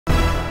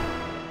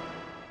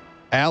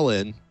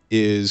Alan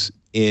is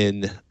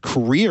in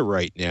Korea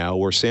right now,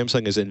 where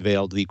Samsung has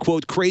unveiled the,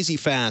 quote, crazy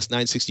fast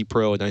 960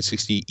 Pro and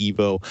 960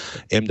 EVO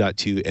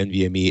M.2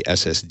 NVMe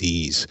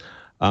SSDs.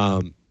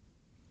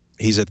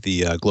 He's at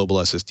the Global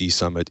SSD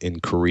Summit in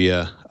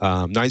Korea.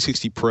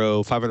 960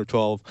 Pro,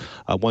 512,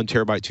 1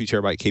 terabyte, 2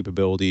 terabyte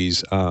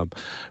capabilities,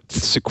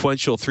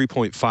 sequential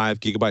 3.5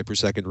 gigabyte per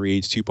second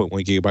reads, 2.1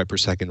 gigabyte per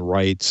second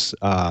writes,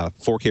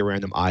 4K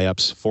random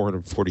IOPS,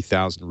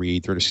 440,000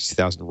 read,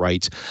 360,000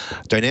 writes.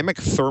 Dynamic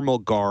thermal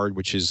guard,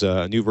 which is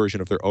a new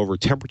version of their over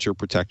temperature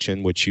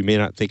protection, which you may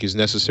not think is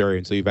necessary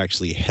until you've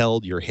actually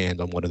held your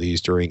hand on one of these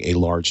during a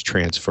large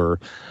transfer.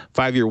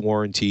 5-year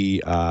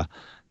warranty.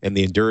 And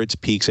the endurance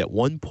peaks at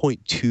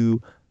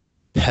 1.2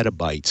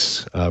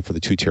 petabytes for the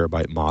 2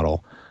 terabyte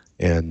model.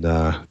 And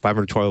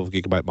 512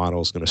 gigabyte model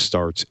is going to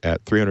start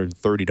at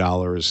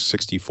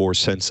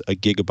 $330.64 a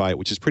gigabyte,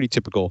 which is pretty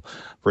typical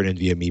for an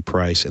NVMe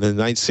price. And then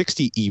the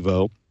 960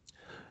 EVO,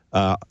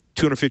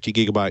 250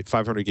 gigabyte,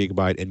 500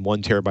 gigabyte, and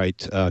 1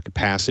 terabyte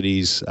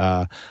capacities.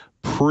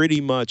 Pretty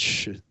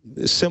much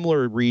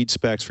similar read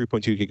specs,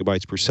 3.2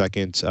 gigabytes per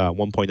second,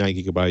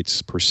 1.9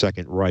 gigabytes per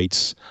second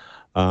writes.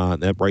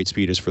 That write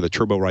speed is for the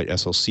Turbo Write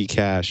SLC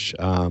cache.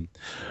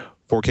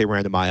 4K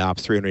random IOPS,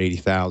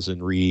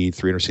 380,000 read,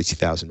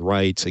 360,000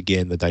 writes.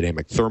 Again, the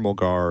dynamic thermal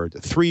guard,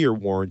 3-year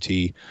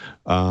warranty,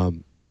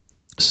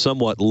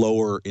 somewhat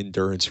lower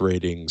endurance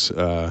ratings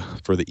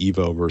for the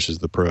EVO versus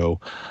the Pro.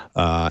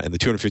 And the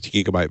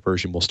 250 gigabyte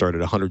version will start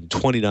at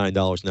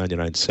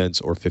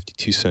 $129.99 or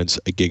 52 cents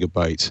a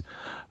gigabyte.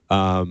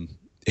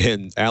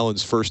 And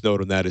Alan's first note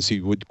on that is he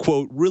would,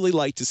 quote, really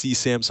like to see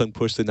Samsung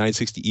push the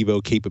 960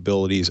 EVO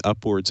capabilities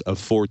upwards of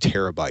 4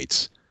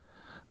 terabytes.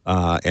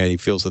 And he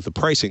feels that the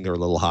pricing are a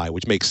little high,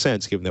 which makes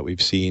sense given that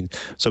we've seen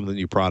some of the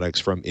new products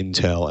from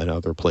Intel and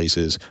other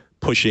places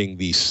pushing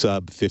the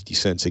sub 50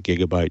 cents a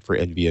gigabyte for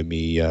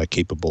NVMe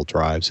capable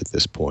drives at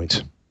this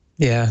point.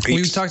 Yeah,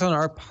 we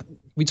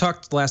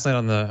talked last night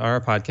on our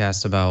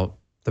podcast about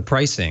the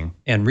pricing,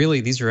 and really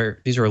these are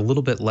a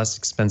little bit less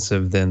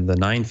expensive than the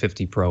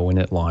 950 Pro when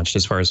it launched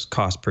as far as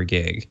cost per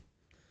gig.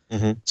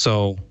 Mm-hmm.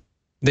 So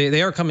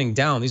they are coming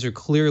down. These are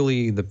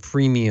clearly the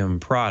premium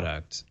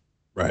product,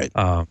 right?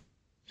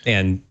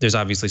 And there's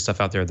obviously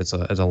stuff out there that's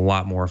a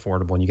lot more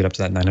affordable, and you get up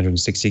to that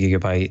 960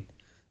 gigabyte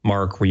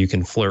mark where you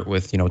can flirt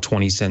with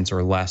 20 cents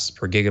or less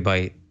per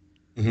gigabyte.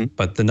 Mm-hmm.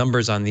 But the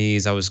numbers on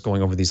these, I was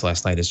going over these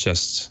last night. It's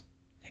just,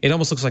 it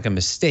almost looks like a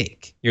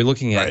mistake. You're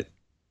looking at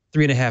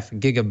 3.5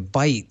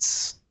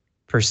 gigabytes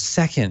per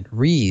second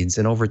reads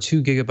and over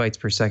 2 gigabytes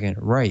per second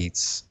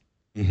writes.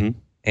 Mm-hmm.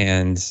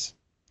 And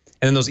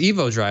then those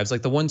EVO drives,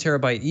 like the 1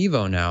 terabyte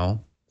EVO now,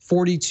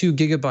 42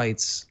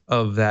 gigabytes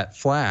of that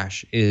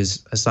flash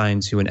is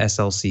assigned to an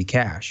SLC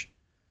cache.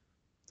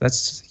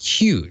 That's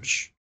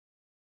huge.